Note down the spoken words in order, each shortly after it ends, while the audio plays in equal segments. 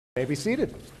May be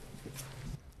seated.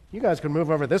 You guys can move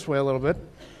over this way a little bit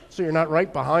so you're not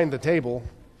right behind the table.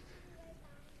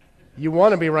 You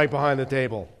want to be right behind the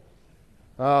table.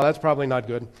 Oh, that's probably not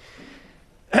good.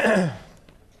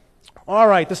 All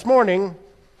right, this morning, do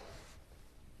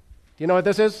you know what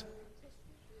this is?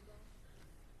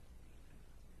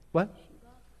 What?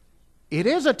 It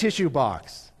is a tissue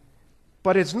box,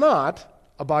 but it's not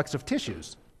a box of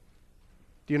tissues.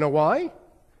 Do you know why?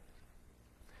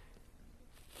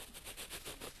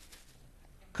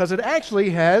 Because it actually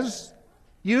has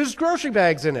used grocery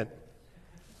bags in it.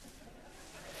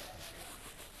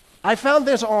 I found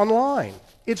this online.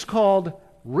 It's called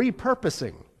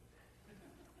repurposing.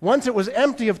 Once it was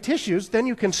empty of tissues, then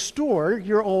you can store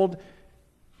your old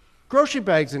grocery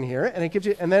bags in here, and it gives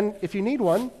you. And then, if you need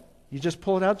one, you just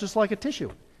pull it out just like a tissue.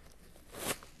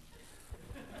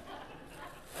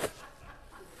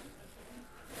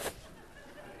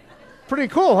 Pretty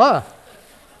cool, huh?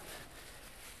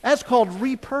 That's called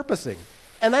repurposing.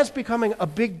 And that's becoming a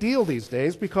big deal these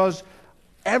days because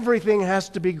everything has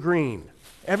to be green.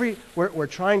 We're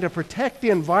trying to protect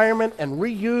the environment and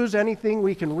reuse anything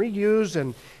we can reuse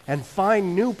and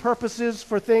find new purposes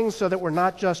for things so that we're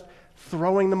not just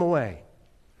throwing them away.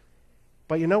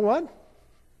 But you know what?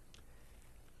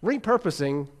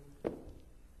 Repurposing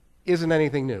isn't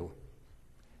anything new.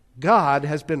 God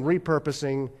has been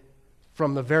repurposing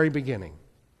from the very beginning.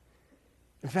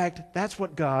 In fact, that's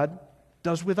what God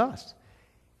does with us.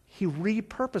 He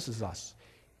repurposes us.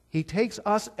 He takes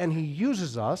us and He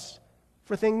uses us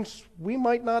for things we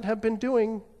might not have been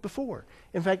doing before.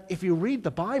 In fact, if you read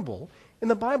the Bible, in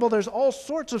the Bible there's all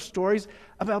sorts of stories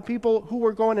about people who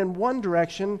were going in one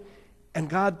direction and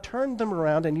God turned them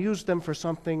around and used them for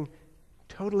something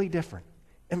totally different.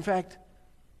 In fact,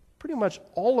 pretty much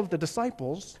all of the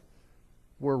disciples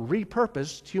were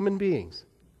repurposed human beings.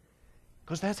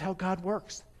 Because that's how God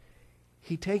works.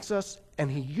 He takes us and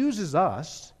He uses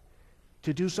us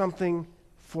to do something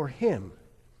for Him.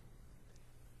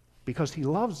 Because He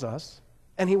loves us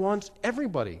and He wants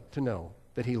everybody to know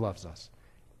that He loves us.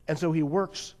 And so He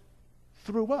works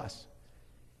through us.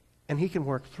 And He can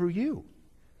work through you.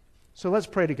 So let's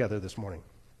pray together this morning.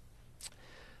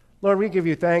 Lord, we give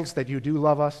You thanks that You do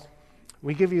love us.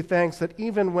 We give You thanks that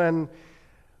even when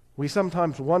we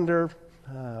sometimes wonder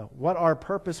what our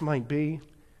purpose might be,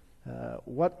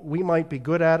 what we might be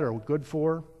good at or good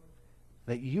for,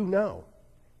 that You know.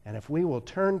 And if we will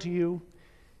turn to You,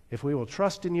 if we will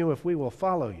trust in You, if we will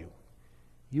follow You,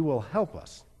 You will help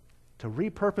us to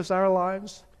repurpose our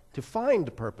lives, to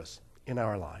find purpose in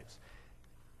our lives,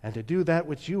 and to do that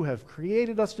which You have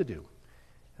created us to do.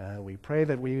 We pray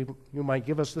that You might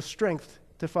give us the strength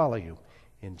to follow You.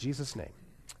 In Jesus' name,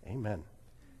 amen.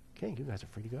 Okay, you guys are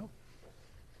free to go.